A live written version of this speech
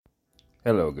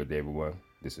Hello, good day, everyone.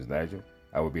 This is Nigel.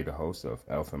 I will be the host of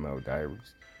Alpha Male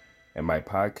Diaries, and my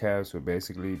podcast will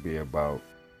basically be about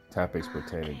topics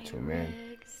pertaining to men.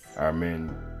 Are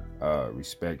men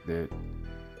respected?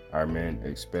 Are men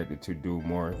expected to do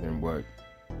more than what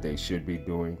they should be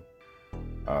doing?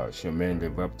 Should men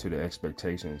live up to the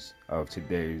expectations of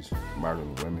today's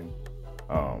modern women?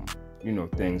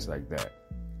 Things like that.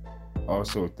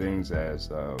 Also, things as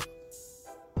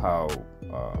how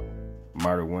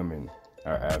modern women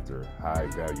are after high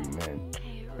value men,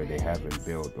 but they haven't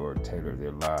built or tailored their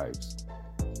lives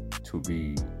to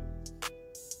be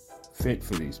fit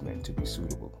for these men, to be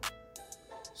suitable.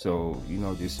 So,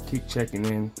 just keep checking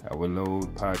in. I will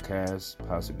load podcasts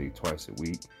possibly twice a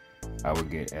week. I will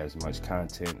get as much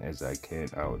content as I can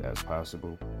out as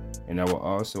possible. And I will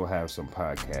also have some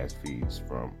podcast feeds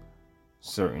from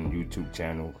certain YouTube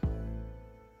channels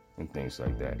and things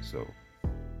like that. So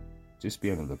just be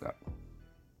on the lookout.